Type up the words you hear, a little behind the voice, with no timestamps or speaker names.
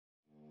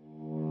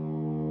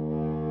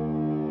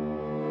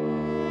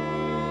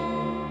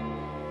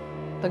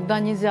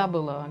Тогда нельзя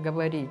было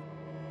говорить,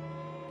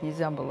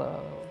 нельзя было.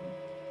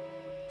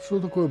 Что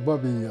такое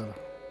Бабyn Яр?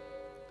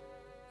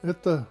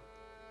 Это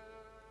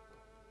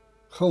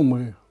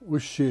холмы,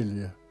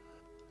 ущелья,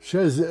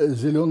 часть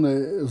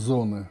зеленой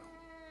зоны.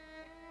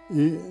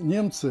 И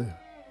немцы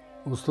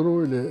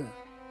устроили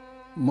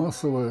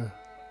массовое,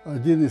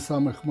 один из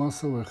самых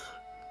массовых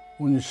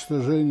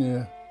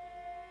уничтожений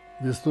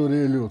в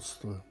истории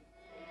людства.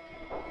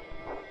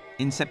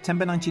 In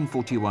September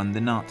 1941,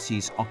 the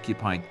Nazis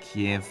occupied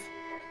Kyiv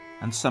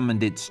and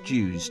summoned its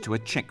Jews to a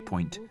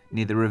checkpoint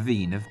near the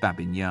ravine of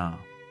Babyn Yar.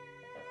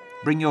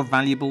 Bring your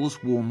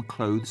valuables, warm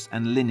clothes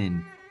and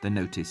linen, the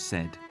notice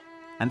said,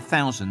 and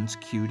thousands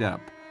queued up,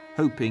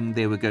 hoping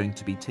they were going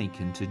to be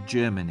taken to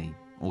Germany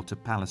or to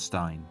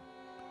Palestine.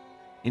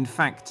 In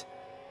fact,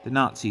 the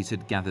Nazis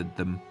had gathered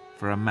them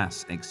for a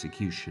mass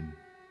execution.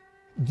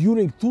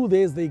 During 2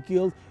 days they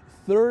killed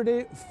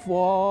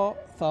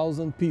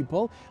 34,000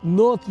 people,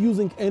 not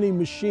using any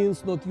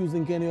machines, not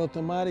using any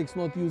automatics,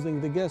 not using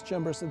the gas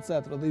chambers,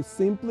 etc. They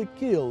simply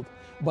killed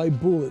by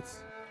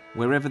bullets.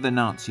 Wherever the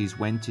Nazis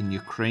went in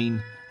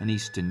Ukraine and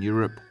Eastern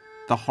Europe,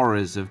 the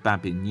horrors of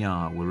Babyn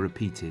Yar were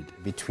repeated.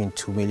 Between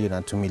 2 million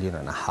and 2.5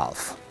 million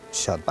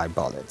shot by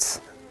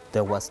bullets.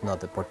 There was no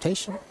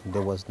deportation,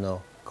 there was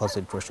no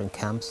concentration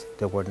camps,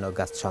 there were no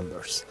gas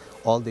chambers.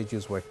 All the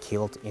Jews were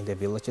killed in the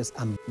villages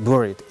and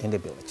buried in the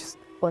villages.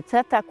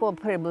 Оце тако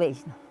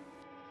приблизно.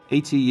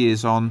 80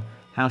 years on,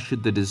 how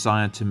should the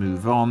desire to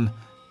move on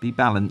be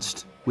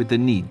balanced with the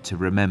need to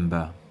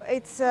remember?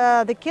 It's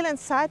the killing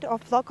site of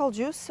local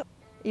Jews.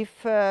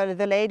 If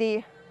the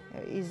lady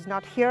is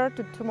not here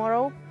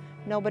tomorrow,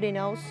 nobody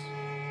knows.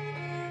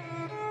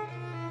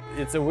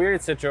 It's a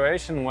weird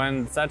situation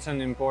when such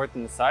an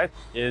important site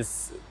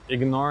is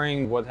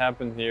ignoring what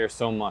happened here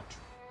so much.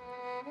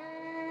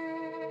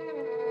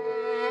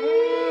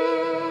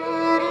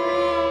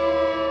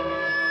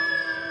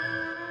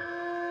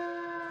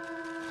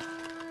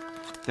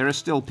 There are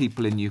still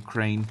people in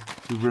Ukraine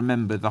who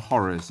remember the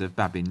horrors of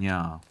Babyn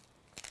Yar.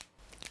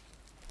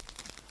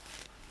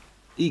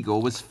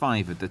 Igor was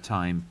 5 at the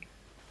time.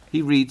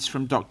 He reads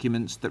from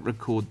documents that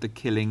record the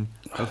killing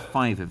of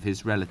 5 of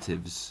his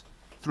relatives,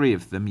 3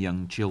 of them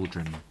young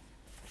children.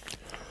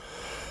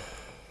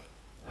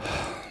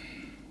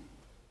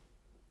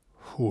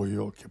 Фу,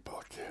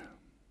 елки-палки.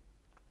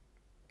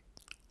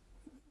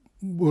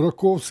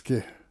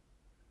 Бураковский,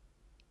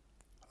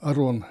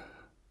 Арон,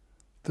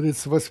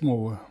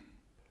 38-го.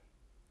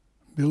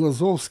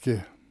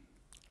 Белозовский,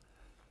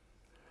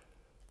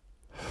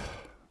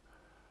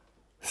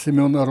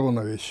 Семен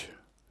Аронович,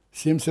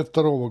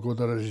 72-го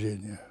года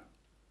рождения.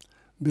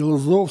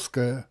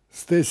 Белозовская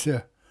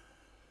Стеся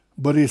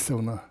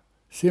Борисовна,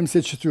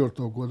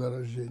 74-го года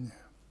рождения.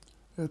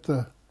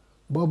 Это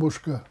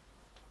бабушка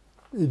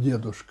и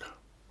дедушка.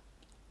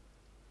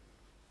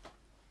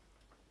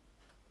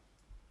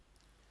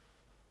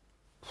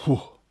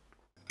 Фух.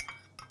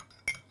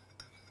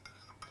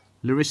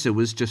 Larissa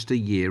was just a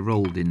year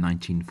old in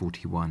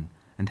 1941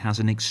 and has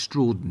an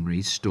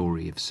extraordinary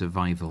story of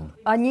survival.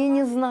 Они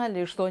не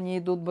знали, что они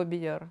идут в Бабyn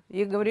Яр.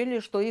 И говорили,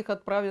 что их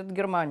отправят в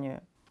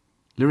Германию.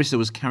 Larissa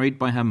was carried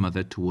by her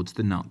mother towards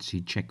the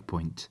Nazi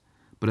checkpoint,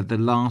 but at the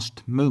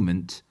last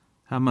moment,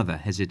 her mother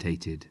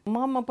hesitated.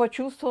 Мама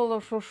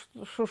почувствовала,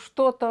 что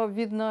что-то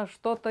видно,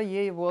 что-то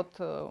ей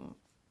вот.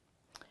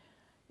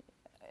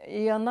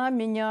 И она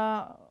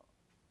меня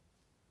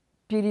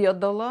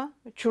передала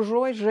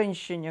чужой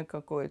женщине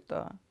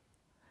какой-то.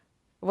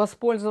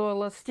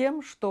 Воспользовалась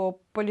тем,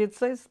 что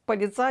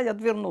полицай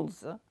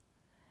отвернулся.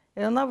 И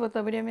она в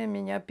это время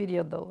меня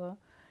передала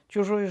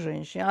чужой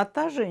женщине. А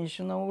та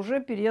женщина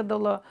уже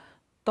передала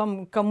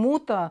там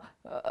кому-то,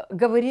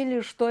 говорили,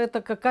 что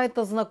это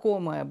какая-то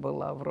знакомая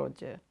была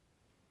вроде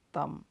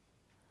там.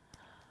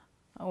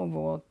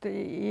 Вот.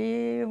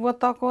 И вот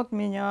так вот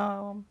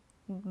меня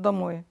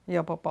домой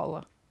я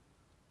попала.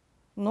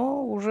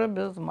 Но уже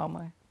без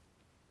мамы.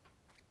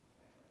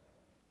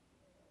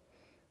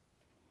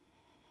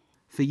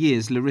 For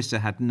years, Larissa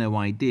had no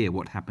idea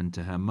what happened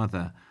to her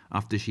mother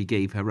after she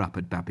gave her up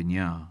at Babyn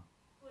Yar.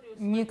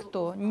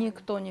 Никто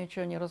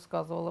ничего не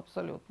рассказывал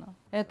абсолютно.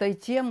 Этой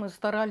темы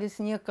старались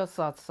не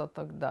касаться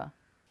тогда.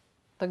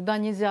 Тогда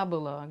нельзя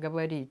было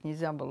говорить,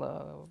 нельзя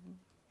было.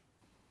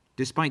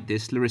 Despite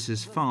this,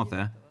 Larissa's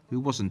father, who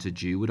wasn't a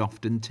Jew, would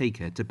often take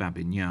her to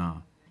Babyn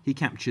Yar. He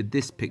captured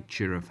this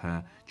picture of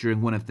her during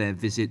one of their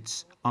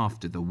visits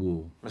after the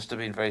war. Must have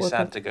been very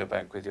sad to go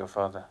back with your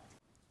father.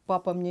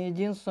 Папа мне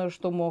единственное,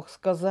 что мог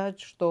сказать,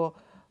 что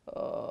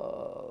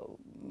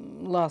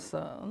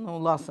Ласа,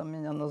 Ласа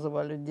меня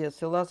называли в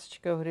детстве,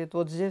 Ласочка говорит,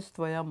 вот здесь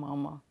твоя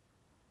мама.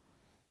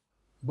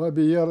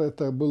 Бабyn Яр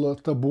это было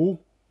табу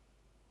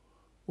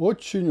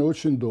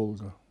очень-очень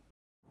долго.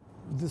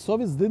 The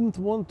Soviets didn't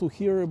want to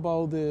hear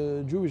about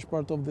the Jewish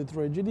part of the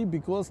tragedy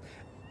because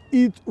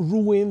it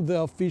ruined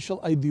the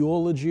official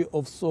ideology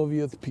of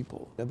Soviet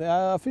people.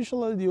 The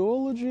official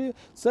ideology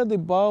said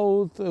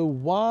about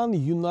one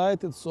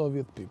united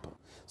Soviet people.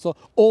 So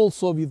all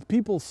Soviet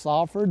people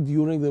suffered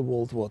during the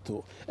World War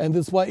II. And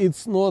that's why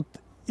it's not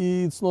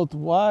it's not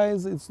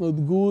wise, it's not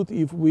good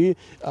if we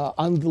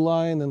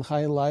underline and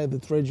highlight the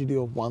tragedy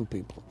of one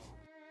people.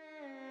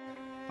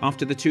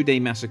 After the two-day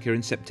massacre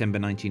in September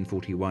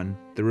 1941,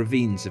 the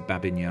ravines of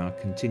Babyn Yar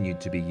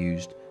continued to be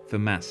used for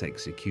mass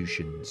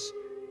executions.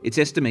 It's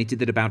estimated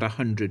that about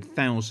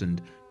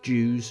 100,000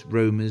 Jews,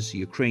 Romas,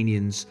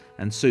 Ukrainians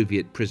and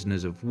Soviet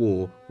prisoners of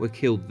war were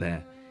killed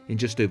there in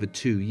just over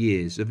 2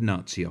 years of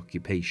Nazi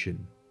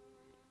occupation.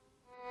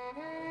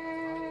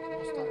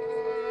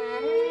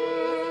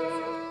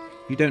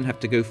 You don't have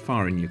to go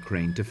far in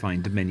Ukraine to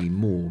find many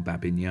more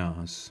Babyn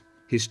Yars.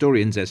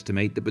 Historians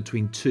estimate that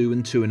between 2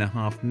 and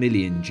 2.5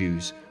 million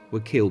Jews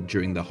were killed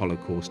during the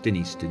Holocaust in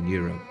Eastern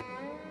Europe.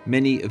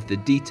 Many of the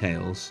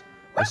details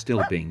are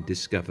still being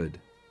discovered.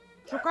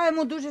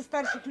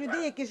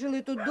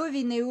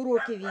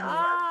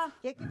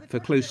 For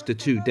close to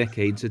 2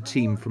 decades, a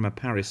team from a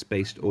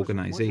Paris-based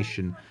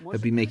organisation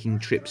have been making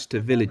trips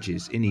to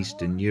villages in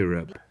Eastern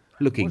Europe,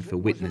 looking for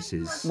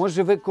witnesses.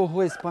 Може, ви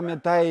когось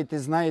пам'ятаєте,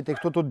 знаєте,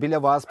 хто тут біля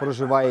вас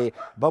проживає?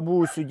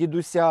 Бабусю,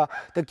 дідуся,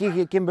 таких,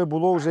 яким би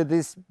було вже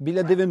десь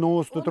біля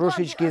 90,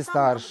 трошечки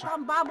старше.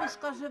 Там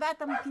бабушка живе,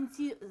 там в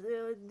кінці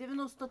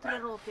 93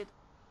 роки.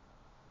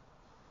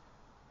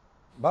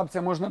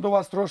 Бабця, можна до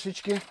вас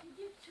трошечки?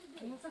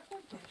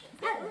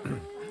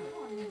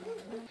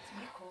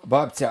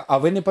 Бабця, а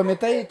ви не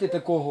пам'ятаєте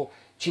такого,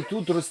 чи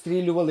тут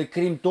розстрілювали,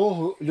 крім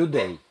того,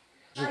 людей?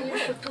 Знаю,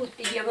 що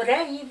тут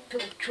євреїв,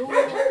 тут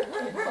чула,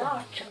 тут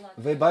бачила.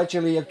 Ви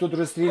бачили, як тут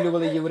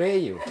розстрілювали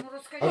євреїв?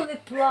 Чули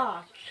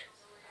плач.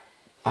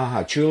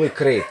 Ага, чули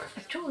крик.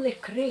 Чули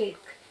крик.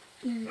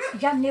 І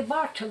я не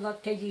бачила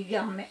тієї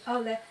ями,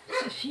 але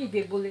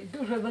сусіди були.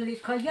 Дуже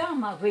велика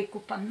яма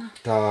викопана.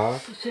 Так.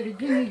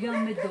 Посередині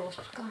ями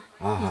доска.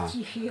 Ага. І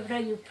цих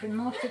євреїв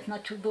приносять на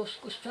цю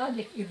доску,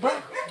 ставлять і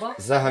бах,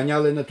 бах.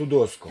 Заганяли на ту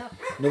доску. Так.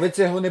 Ну ви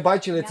цього не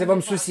бачили, це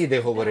вам сусіди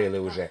говорили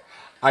вже.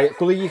 А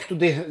коли їх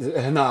туди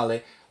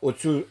гнали,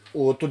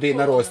 туди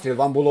на розстріл,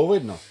 вам було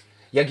видно?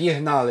 Як їх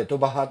гнали, то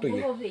багато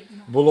їх? Було видно.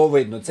 Було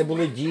видно. Це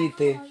були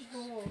діти,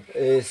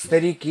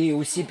 старіки,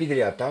 усі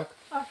підряд, так?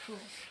 А що?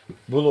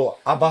 Було.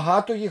 А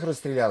багато їх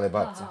розстріляли,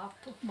 бабця?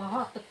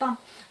 Багато. Там,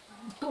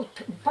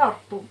 тут у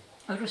парку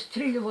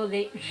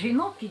розстрілювали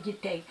жінок і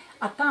дітей,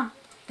 а там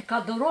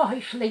така дорога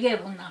йшла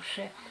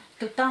наше,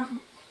 то там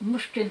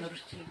мужчин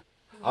розстрілювали.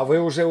 А ви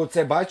вже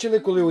оце бачили,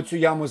 коли оцю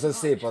яму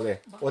засипали?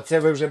 Оце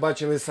ви вже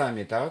бачили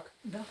самі, так?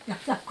 Так, як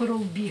та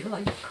кров бігла.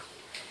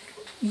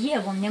 Є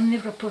вони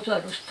вже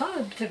позору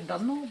стали, це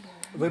давно було.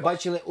 Ви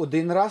бачили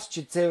один раз,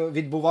 чи це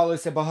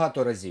відбувалося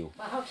багато разів?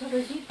 Багато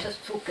разів це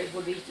стуки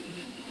були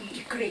і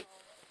крик.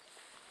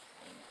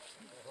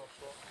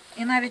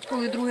 І навіть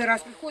коли другий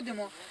раз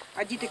приходимо,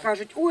 а діти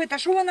кажуть, ой, та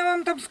що вона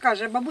вам там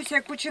скаже? Бабуся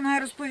як починає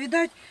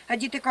розповідати, а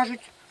діти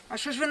кажуть, а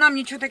що ж ви нам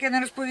нічого таке не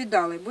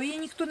розповідали? Бо її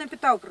ніхто не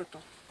питав про то.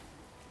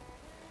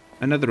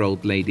 Another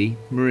old lady,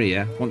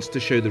 Maria, wants to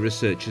show the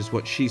researchers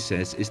what she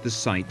says is the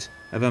site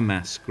of a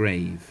mass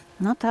grave.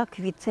 Ну так,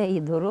 від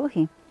цієї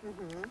дороги,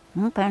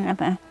 ну,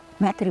 певно,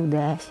 метрів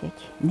 10,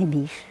 не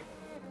більше.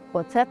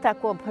 Оце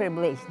тако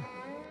приблизно.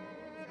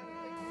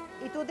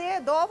 І туди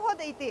довго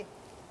йти?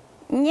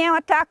 Ні,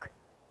 отак,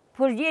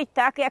 пождіть,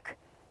 так як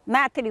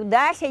метрів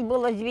 10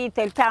 було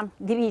звідти, там,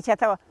 дивіться,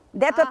 то,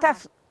 де то та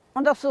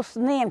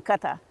соснинка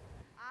та.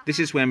 This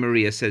is where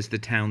Maria says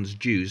the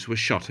town's Jews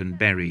were shot and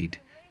buried.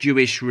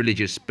 Jewish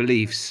religious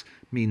beliefs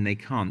mean they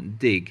can't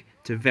dig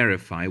to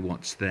verify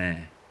what's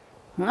there.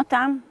 Ну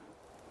там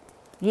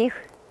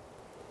їх,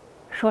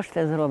 що ж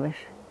ти зробиш?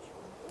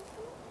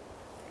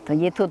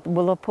 Тоді тут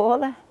було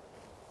поле,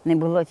 не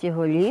було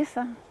цього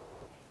ліса.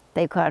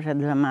 Та й каже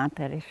для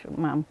матері, що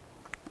мам,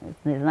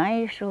 не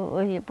знаєш,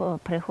 що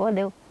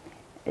приходив,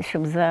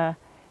 щоб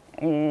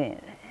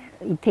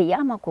йти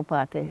яму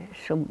купати,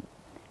 щоб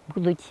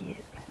будуть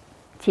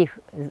цих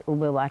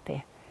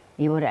убивати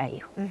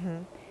євреїв.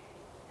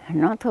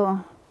 Ну то,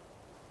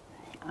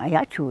 а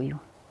я чую.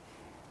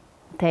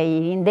 Та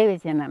й він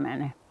дивиться на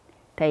мене,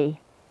 та й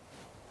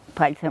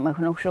пальцем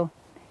махнув, що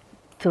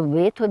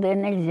туди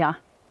не можна.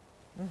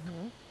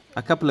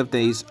 A couple of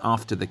days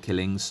after the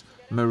killings,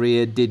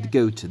 Maria did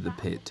go to the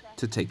pit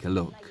to take a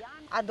look.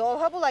 А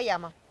довга була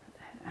яма?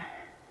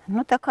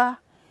 Ну така,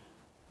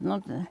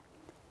 ну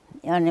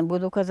я не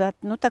буду казати,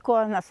 ну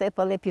такого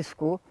насипали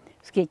піску,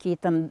 скільки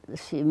там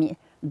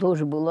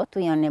душ було, то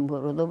я не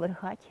буду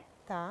брехати.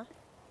 Так.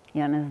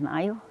 Я не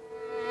знаю.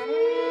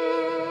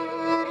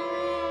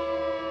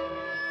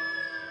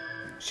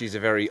 She's a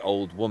very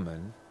old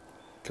woman.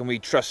 Can we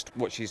trust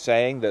what she's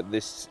saying, that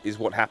this is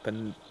what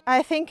happened?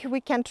 I think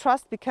we can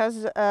trust because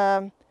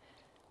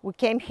we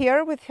came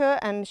here with her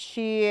and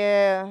she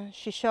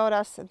showed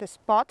us the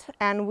spot,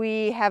 and we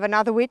have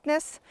another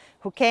witness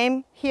who came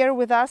here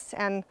with us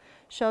and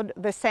showed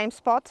the same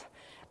spot.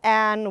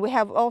 And we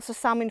have also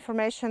some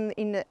information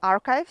in the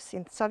archives,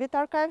 in Soviet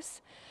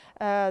archives.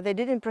 They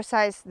didn't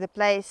precise the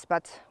place,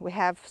 but we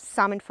have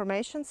some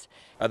information.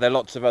 Are there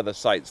lots of other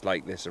sites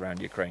like this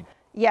around Ukraine?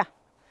 Yeah,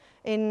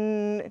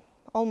 in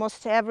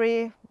almost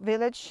every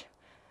village.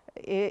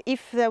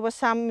 If there was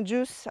some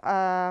Jews,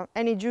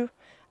 any Jew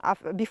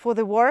Before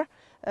the war,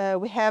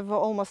 we have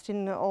almost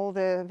in all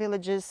the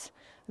villages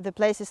the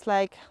places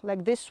like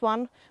this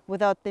one,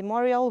 without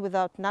memorial,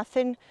 without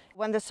nothing.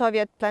 When the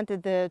Soviets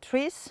planted the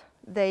trees,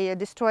 they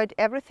destroyed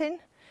everything.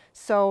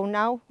 So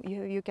now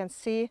you can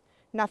see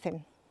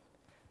nothing.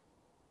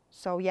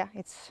 So yeah,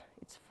 it's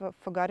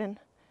forgotten.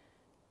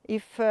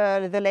 If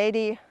the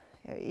lady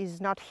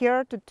is not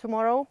here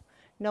tomorrow,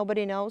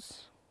 nobody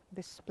knows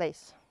this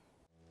place.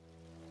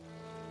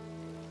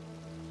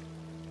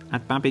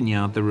 At Babyn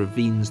Yar, the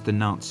ravines the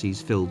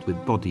Nazis filled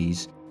with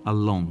bodies are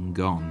long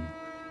gone.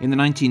 In the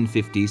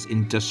 1950s,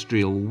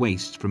 industrial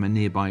waste from a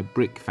nearby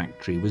brick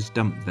factory was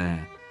dumped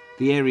there.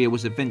 The area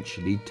was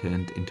eventually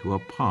turned into a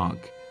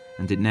park,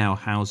 and it now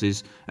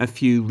houses a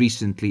few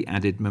recently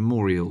added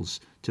memorials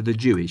to the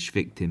Jewish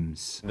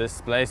victims. This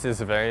place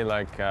is very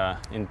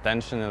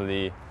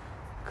intentionally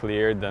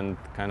cleared and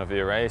kind of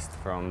erased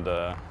from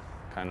the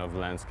kind of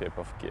landscape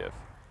of Kyiv.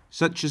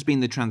 Such has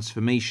been the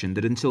transformation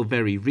that until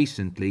very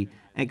recently,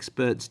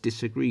 experts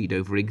disagreed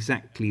over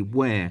exactly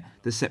where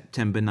the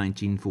September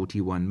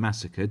 1941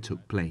 massacre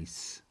took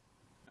place.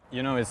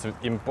 You know, it's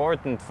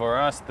important for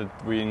us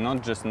that we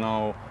not just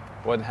know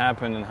what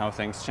happened and how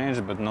things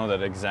changed, but know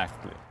that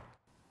exactly.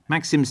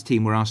 Maxim's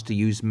team were asked to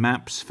use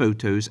maps,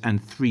 photos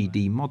and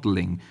 3D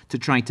modelling to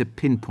try to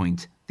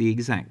pinpoint the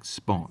exact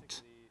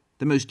spot.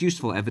 The most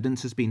useful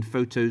evidence has been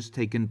photos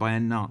taken by a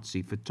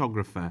Nazi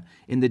photographer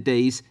in the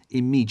days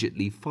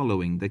immediately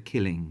following the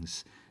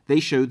killings.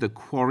 They show the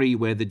quarry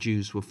where the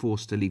Jews were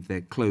forced to leave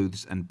their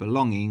clothes and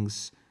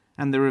belongings,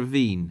 and the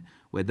ravine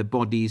where the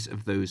bodies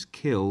of those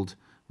killed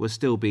were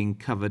still being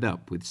covered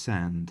up with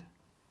sand.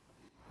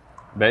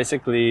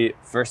 Basically,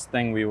 first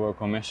thing we were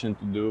commissioned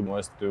to do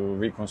was to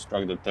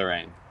reconstruct the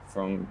terrain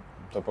from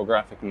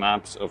topographic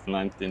maps of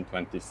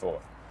 1924.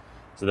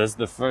 So that's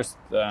the first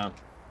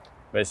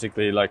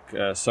basically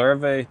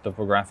survey,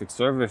 topographic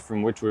survey,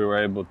 from which we were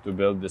able to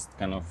build this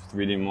kind of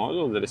 3D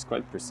model that is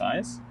quite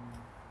precise.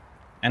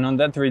 And on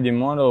that 3D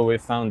model we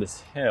found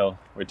this hill,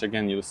 which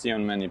again you'll see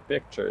on many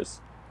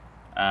pictures,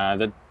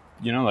 that,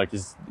 you know,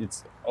 it's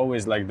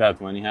always like that.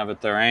 When you have a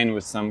terrain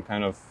with some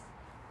kind of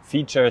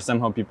feature,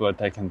 somehow people are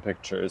taking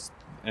pictures,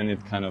 and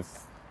it kind of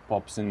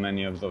pops in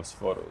many of those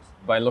photos.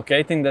 By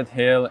locating that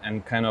hill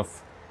and kind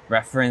of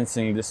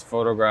referencing these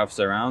photographs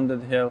around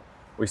that hill,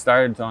 we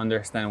started to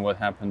understand what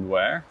happened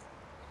where.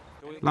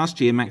 Last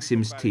year,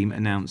 Maxim's team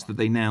announced that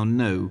they now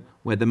know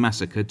where the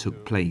massacre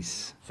took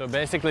place. So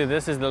basically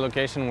this is the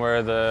location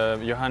where the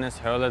Johannes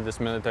Höhle, this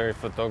military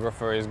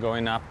photographer, is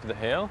going up the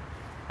hill,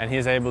 and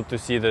he's able to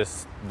see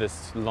this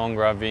long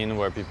ravine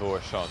where people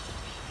were shot.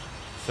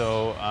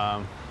 So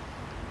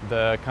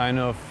the kind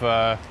of,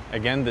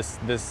 again,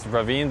 this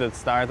ravine that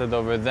started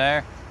over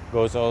there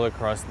goes all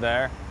across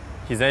there.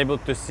 He's able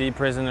to see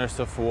prisoners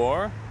of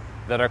war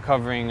that are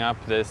covering up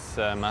this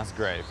mass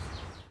grave.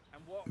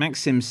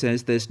 Maxim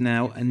says there's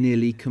now a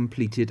nearly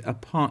completed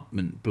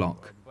apartment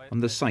block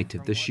on the site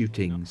of the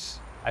shootings.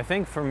 I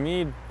think for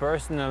me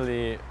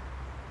personally,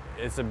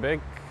 it's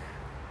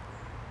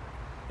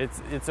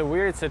a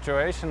weird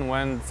situation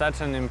when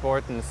such an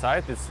important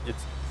site,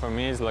 for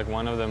me it's like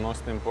one of the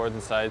most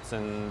important sites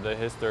in the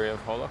history of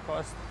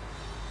Holocaust,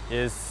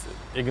 is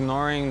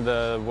ignoring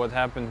what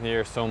happened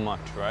here so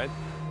much, right?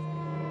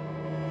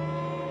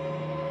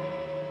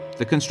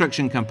 The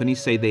construction companies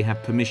say they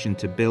have permission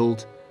to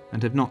build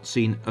and have not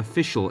seen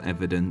official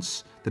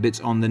evidence that it's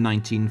on the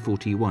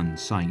 1941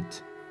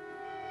 site.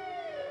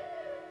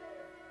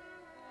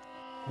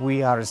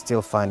 We are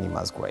still finding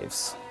mass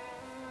graves.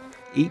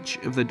 Each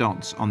of the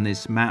dots on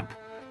this map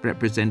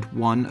represent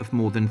one of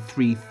more than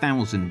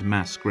 3,000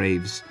 mass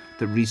graves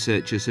that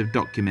researchers have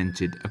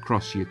documented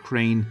across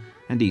Ukraine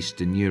and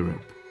Eastern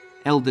Europe.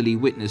 Elderly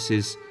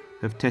witnesses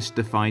have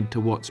testified to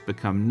what's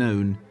become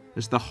known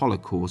as the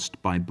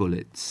Holocaust by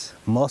bullets.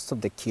 Most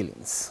of the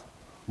killings,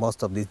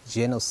 most of this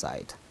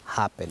genocide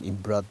happened in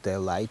broad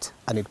daylight,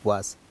 and it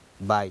was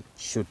by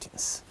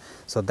shootings.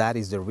 So that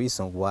is the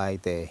reason why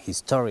the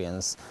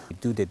historians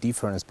do the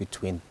difference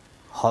between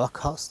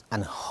Holocaust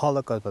and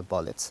Holocaust by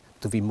bullets,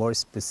 to be more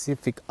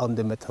specific on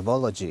the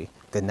methodology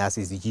the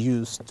Nazis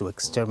used to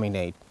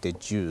exterminate the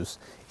Jews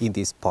in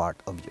this part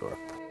of Europe.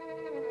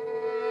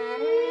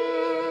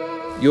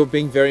 You're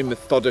being very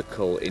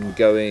methodical in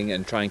going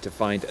and trying to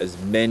find as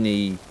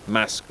many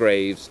mass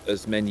graves,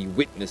 as many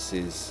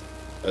witnesses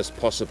as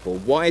possible.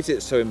 Why is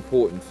it so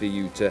important for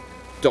you to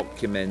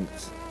document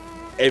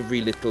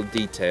every little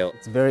detail?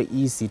 It's very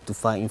easy to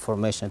find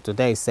information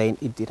today saying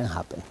it didn't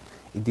happen,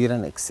 it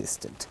didn't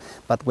exist.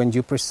 But when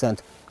you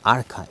present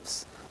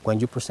archives, when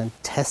you present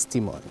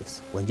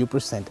testimonies, when you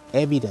present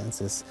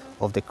evidences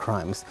of the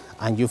crimes,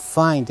 and you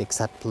find the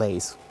exact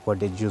place where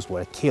the Jews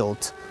were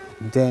killed,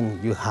 then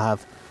you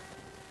have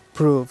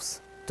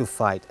proofs to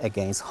fight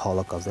against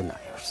Holocaust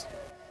deniers.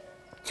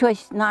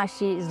 Щось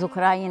наші з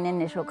України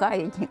не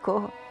шукають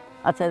нікого,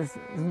 а це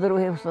з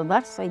других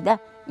государств йде,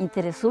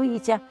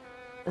 інтересується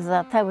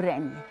за те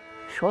время.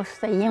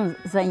 Щось їм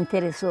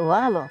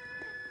заінтересувало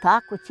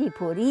так у цій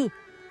порі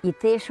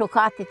іти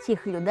шукати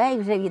цих людей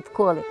вже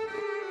відколи.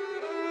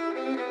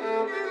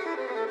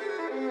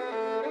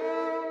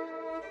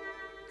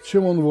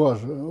 Чем он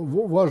важен?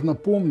 Важно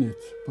помнить,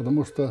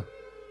 потому что,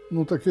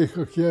 ну, таких,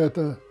 как я,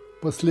 это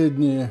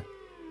последние,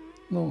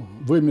 ну,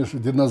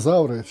 вымершие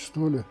динозавры,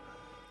 что ли,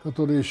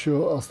 которые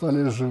еще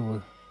остались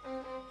живы.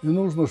 И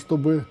нужно,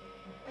 чтобы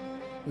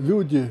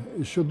люди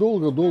еще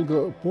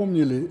долго-долго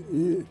помнили,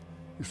 и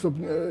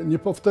чтобы не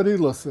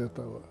повторилось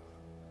этого.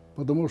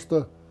 Потому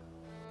что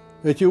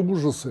эти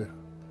ужасы,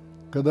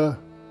 когда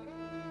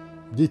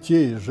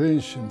детей,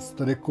 женщин,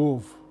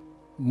 стариков,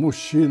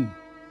 мужчин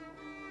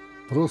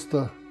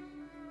просто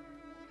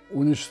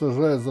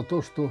уничтожают за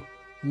то, что,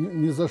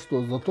 ни за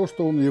что, за то,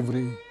 что он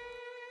еврей.